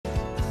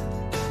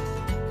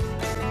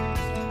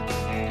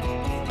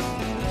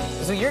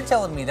So you're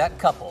telling me that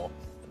couple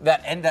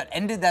that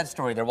ended that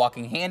story, they're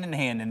walking hand in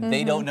hand and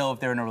they don't know if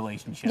they're in a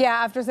relationship. Yeah,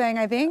 after saying,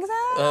 I think so.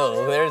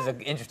 Oh, there's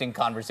an interesting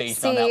conversation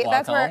See, on that walk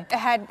that's home.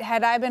 where,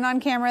 had I been on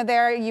camera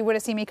there, you would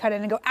have seen me cut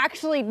in and go,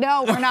 actually,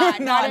 no, we're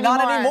not. Not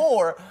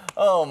anymore.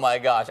 Oh my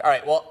gosh. All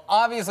right, well,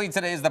 obviously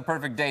today is the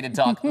perfect day to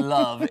talk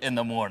love in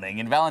the morning.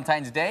 And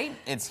Valentine's Day,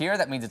 it's here.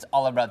 That means it's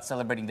all about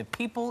celebrating the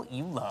people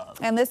you love.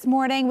 And this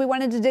morning, we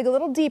wanted to dig a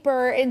little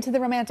deeper into the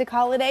romantic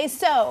holiday.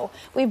 So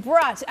we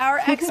brought our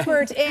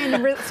expert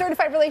in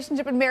certified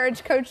relationship and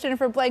marriage coach,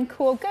 Jennifer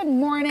Blank-Cool. Good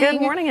morning. Good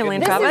morning,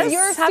 Elaine Travis. This is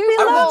your Happy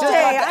Super Love Bowl. Day.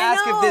 I was just about to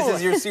ask if this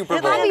is your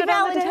Super Bowl. Happy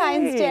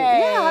Valentine's Day.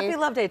 Yeah, happy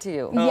Love Day to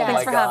you. Yes.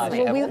 Thanks for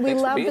having me. Well, we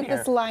love that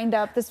this lined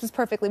up. This was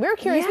perfectly. We were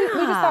curious. We just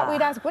thought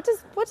we'd ask, what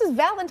does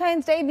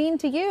Valentine's Day mean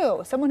to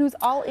you? Someone who's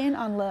all in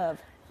on love.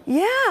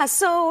 Yeah,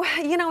 so,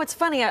 you know, it's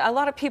funny. A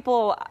lot of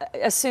people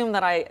assume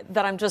that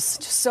I'm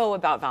just so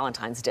about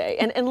Valentine's Day.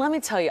 And let me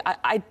tell you,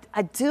 I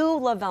do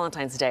love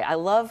Valentine's Day. I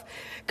love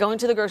going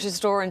to the grocery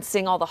store and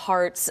seeing all the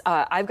hearts.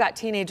 I've got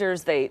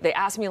teenagers. They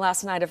asked me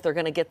last night if they're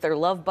going to get their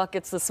love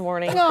buckets this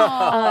morning.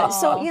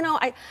 So, you know,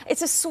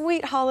 it's a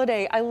sweet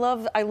holiday. I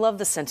love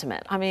the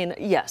sentiment. I mean,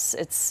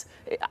 yes,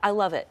 I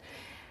love it.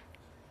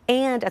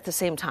 And at the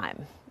same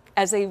time,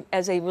 as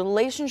a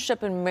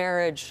relationship and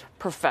marriage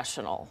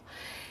professional,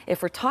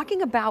 if we're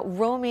talking about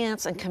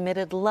romance and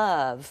committed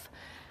love,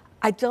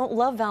 I don't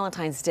love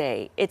Valentine's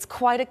Day. It's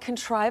quite a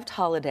contrived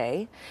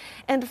holiday.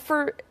 And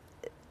for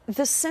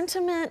the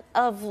sentiment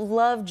of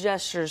love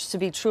gestures to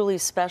be truly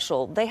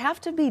special, they have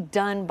to be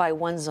done by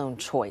one's own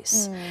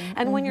choice.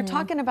 And when you're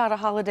talking about a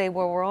holiday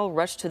where we're all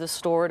rushed to the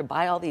store to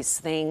buy all these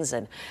things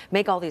and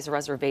make all these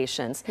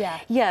reservations,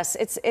 yes,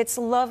 it's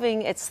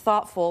loving, it's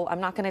thoughtful.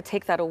 I'm not going to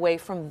take that away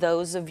from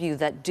those of you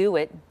that do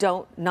it.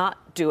 Don't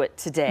not do it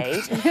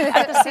today.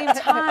 At the same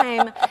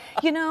time,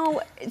 you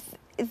know,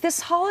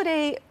 this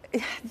holiday,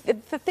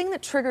 the thing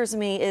that triggers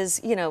me is,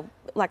 you know,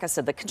 like I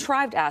said, the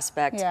contrived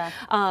aspect,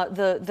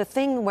 the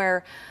thing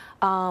where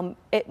I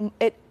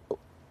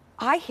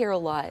hear a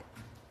lot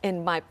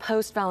in my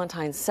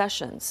post-Valentine's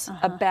sessions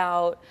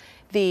about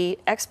the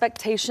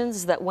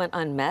expectations that went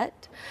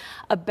unmet,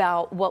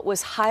 about what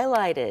was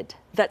highlighted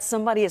that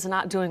somebody is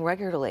not doing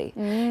regularly.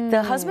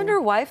 The husband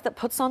or wife that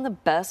puts on the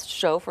best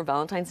show for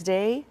Valentine's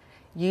Day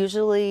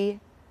usually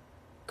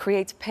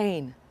creates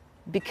pain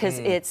because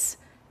it's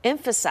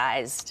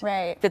emphasized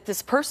that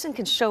this person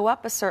can show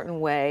up a certain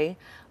way,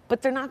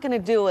 but they're not going to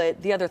do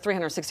it the other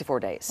 364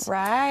 days.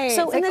 Right.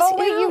 So it's like, oh,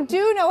 wait, you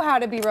do know how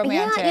to be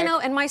romantic. Yeah, you know,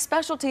 and my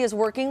specialty is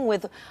working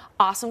with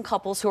awesome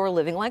couples who are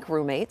living like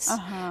roommates.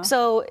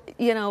 So,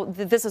 you know,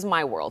 this is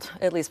my world,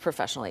 at least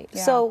professionally.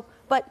 So,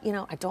 but, you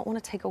know, I don't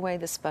want to take away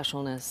the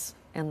specialness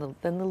and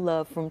the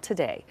love from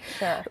today.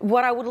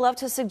 What I would love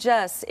to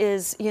suggest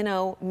is, you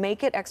know,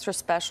 make it extra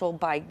special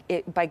by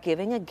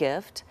giving a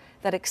gift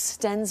that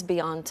extends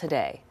beyond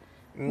today.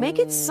 Make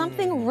it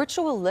something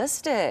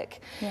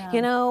ritualistic.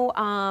 You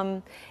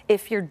know,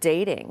 if you're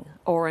dating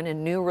or in a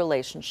new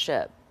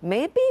relationship,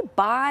 maybe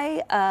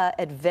buy an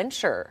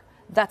adventure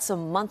that's a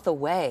month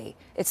away.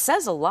 It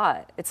says a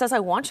lot. It says, I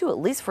want you at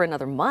least for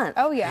another month.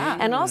 Oh, yeah.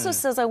 And also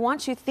says, I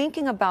want you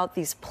thinking about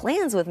these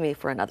plans with me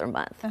for another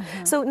month.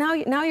 So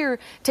now you're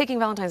taking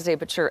Valentine's Day,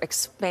 but you're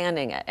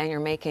expanding it and you're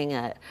making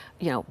it,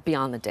 you know,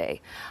 beyond the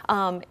day.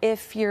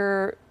 If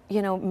you're,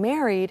 you know,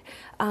 married,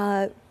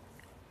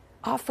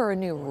 offer a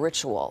new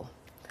ritual.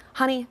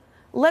 Honey,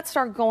 let's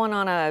start going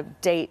on a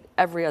date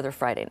every other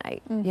Friday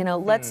night. You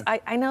know,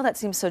 I know that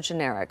seems so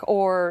generic.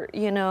 Or,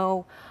 you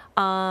know,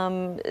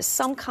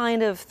 some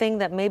kind of thing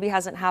that maybe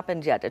hasn't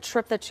happened yet, a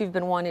trip that you've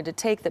been wanting to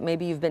take that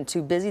maybe you've been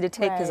too busy to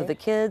take because of the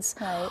kids.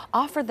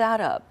 Offer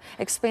that up,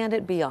 expand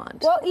it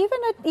beyond. Well,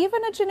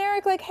 even a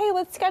generic like, hey,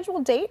 let's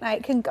schedule date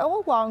night can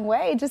go a long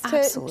way. Just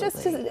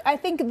to I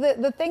think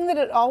the thing that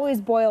it always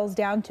boils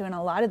down to in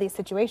a lot of these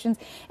situations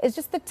is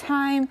just the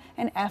time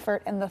and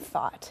effort and the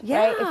thought.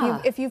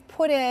 Right? If you've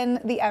put in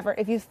the effort,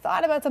 if you've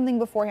thought about something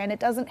beforehand, it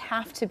doesn't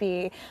have to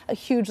be a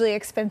hugely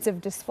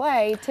expensive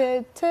display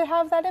to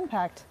have that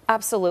impact.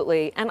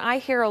 Absolutely. And I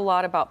hear a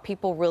lot about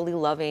people really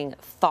loving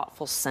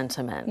thoughtful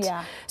sentiment.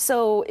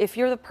 So if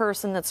you're the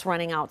person that's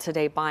running out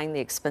today buying the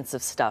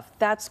expensive stuff,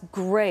 that's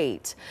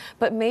great.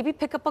 But maybe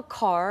pick up a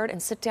card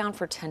and sit down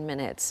for 10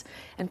 minutes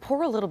and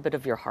pour a little bit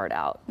of your heart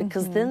out,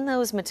 because then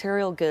those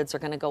material goods are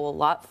going to go a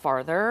lot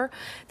farther.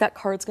 That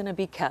card's going to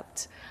be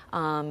kept.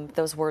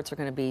 Those words are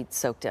going to be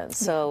soaked in.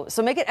 So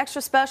make it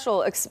extra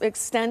special.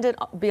 Extend it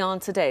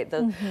beyond today.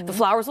 The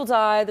flowers will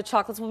die. The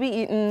chocolates will be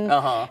eaten.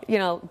 You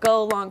know,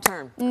 go long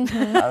term.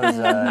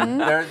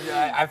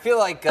 I feel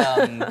like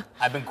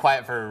I've been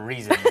quiet for a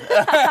reason.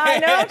 I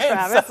know,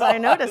 Travis. I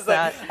noticed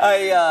that.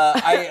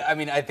 I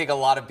mean, I think a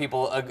lot of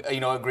people, you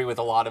know, agree with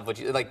a lot of what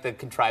you, like the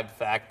contrived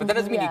fact, but that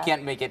doesn't mean you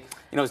can't make it,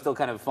 you know, still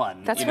kind of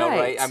fun. That's you know,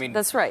 right. I mean,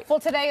 that's right. Well,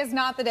 today is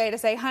not the day to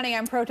say, honey,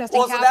 I'm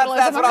protesting capitalism. Well,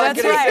 so that's what I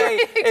was going to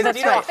say. Is,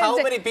 you know, how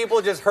many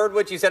people just heard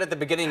what you said at the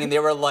beginning and they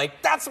were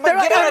like, that's my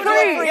get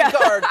free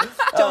card.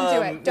 Don't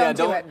do it. Don't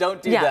do it.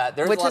 Don't do that.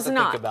 There's a lot to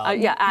think about.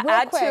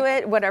 Add to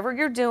it whatever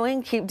you're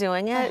doing. keep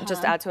doing it.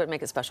 Just add to it,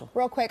 make it special.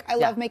 Real quick, I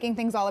love making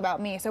things all about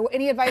me. So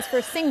any advice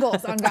for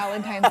singles on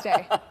Valentine's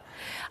Day?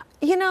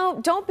 You know,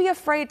 don't be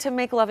afraid to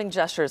make loving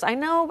gestures. I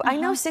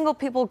know single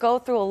people go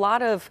through a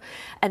lot of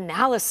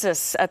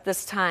analysis at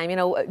this time. You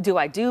know, do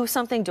I do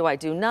something? Do I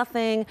do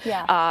nothing?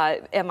 Yeah.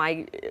 Am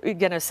I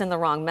going to send the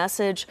wrong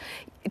message?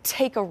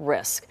 Take a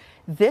risk.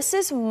 This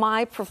is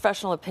my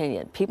professional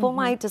opinion. People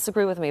might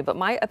disagree with me, but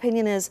my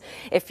opinion is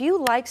if you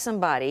like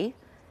somebody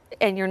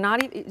and you're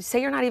not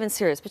even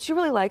serious, but you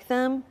really like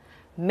them,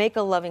 make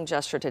a loving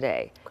gesture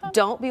today. Okay.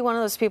 Don't be one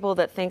of those people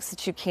that thinks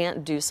that you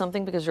can't do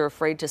something because you're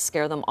afraid to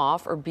scare them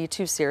off or be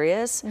too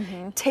serious.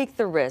 Take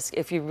the risk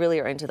if you really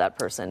are into that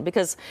person,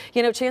 because,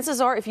 you know, chances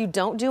are if you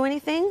don't do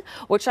anything,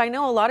 which I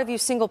know a lot of you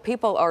single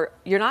people are,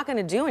 you're not going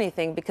to do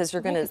anything because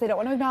you're going to. They don't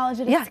want to acknowledge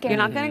it. Yeah, it's scary.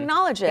 you're not going to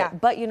acknowledge it. Yeah.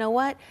 But you know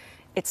what?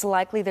 It's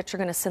likely that you're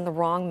going to send the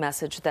wrong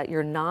message, that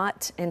you're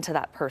not into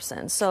that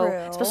person. So,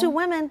 especially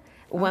women.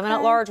 Women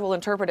at large will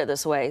interpret it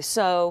this way.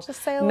 So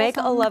make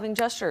a loving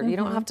gesture. You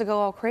don't have to go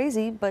all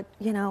crazy, but,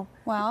 you know,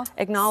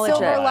 acknowledge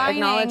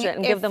it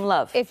and give them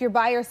love. If you're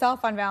by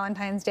yourself on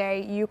Valentine's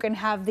Day, you can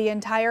have the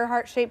entire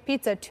heart-shaped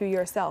pizza to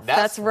yourself.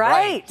 That's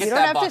right. You don't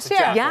have to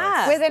share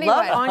with anyone.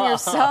 Love on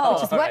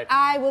yourself. Which is what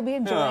I will be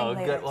enjoying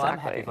later. Good. Well, I'm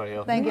happy for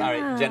you. Thank you. All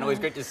right, Jen, always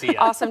great to see you.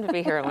 Awesome to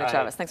be here, Emily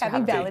Travis. Thanks for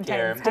having me. Happy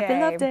Valentine's Day. Happy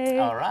Love Day.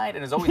 All right,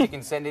 and as always, you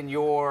can send in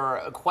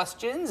your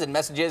questions and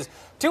messages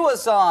to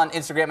us on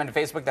Instagram and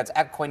Facebook. That's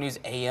at Coin News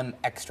AM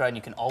Extra, and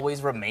you can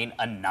always remain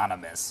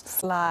anonymous.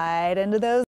 Slide into those